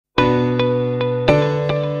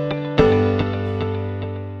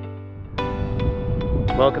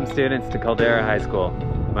Welcome students to Caldera High School.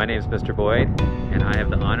 My name is Mr. Boyd and I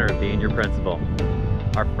have the honor of being your principal.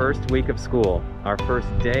 Our first week of school, our first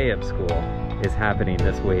day of school is happening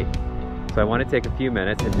this week. So I want to take a few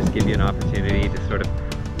minutes and just give you an opportunity to sort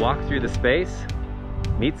of walk through the space,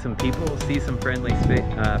 meet some people, see some friendly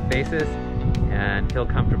faces, and feel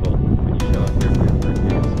comfortable when you show up here for your first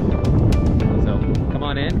day of school. So come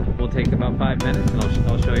on in, we'll take about 5 minutes and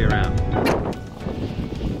I'll show you around.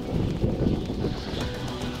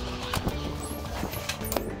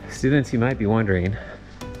 Students, you might be wondering,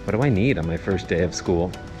 what do I need on my first day of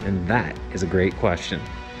school? And that is a great question.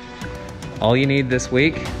 All you need this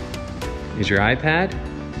week is your iPad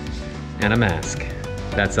and a mask.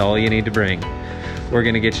 That's all you need to bring. We're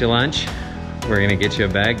gonna get you lunch. We're gonna get you a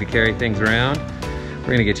bag to carry things around.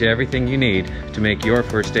 We're gonna get you everything you need to make your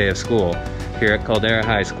first day of school here at Caldera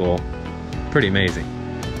High School pretty amazing.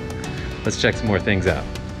 Let's check some more things out.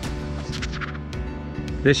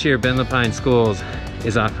 This year, Ben Lapine Schools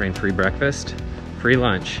is offering free breakfast, free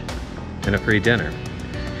lunch, and a free dinner.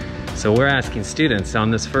 So we're asking students on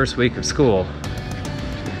this first week of school,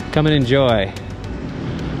 come and enjoy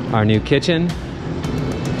our new kitchen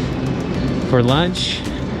for lunch,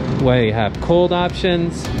 where you have cold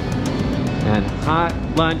options and hot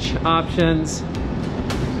lunch options.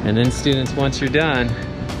 And then students, once you're done,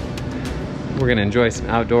 we're gonna enjoy some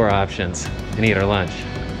outdoor options and eat our lunch.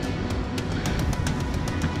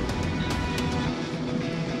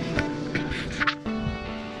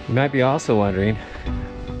 You might be also wondering,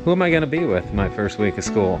 who am I going to be with my first week of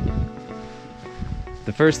school?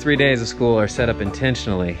 The first 3 days of school are set up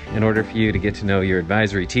intentionally in order for you to get to know your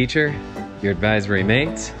advisory teacher, your advisory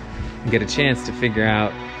mates, and get a chance to figure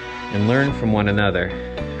out and learn from one another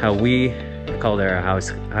how we at Caldera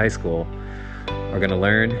High School are going to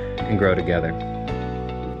learn and grow together.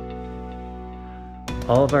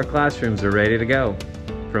 All of our classrooms are ready to go,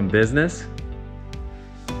 from business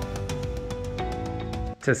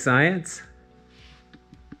to science,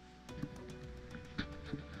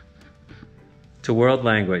 to world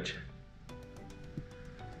language,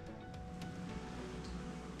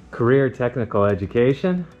 career technical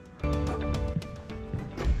education,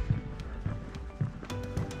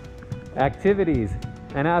 activities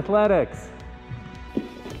and athletics,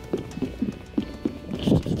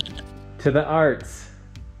 to the arts,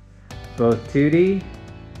 both 2D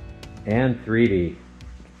and 3D.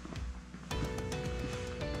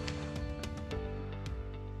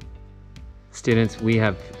 Students, we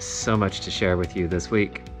have so much to share with you this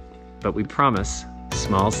week, but we promise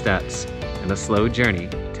small steps and a slow journey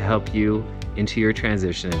to help you into your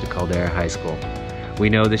transition into Caldera High School. We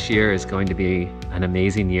know this year is going to be an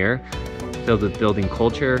amazing year, filled with building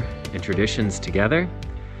culture and traditions together.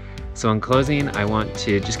 So in closing, I want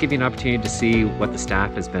to just give you an opportunity to see what the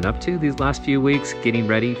staff has been up to these last few weeks, getting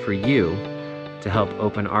ready for you to help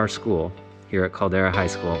open our school here at Caldera High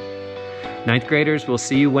School. 9th graders, we'll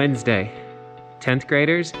see you Wednesday. 10th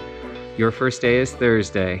graders, your first day is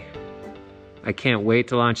Thursday. I can't wait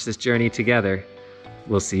to launch this journey together.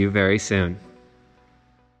 We'll see you very soon.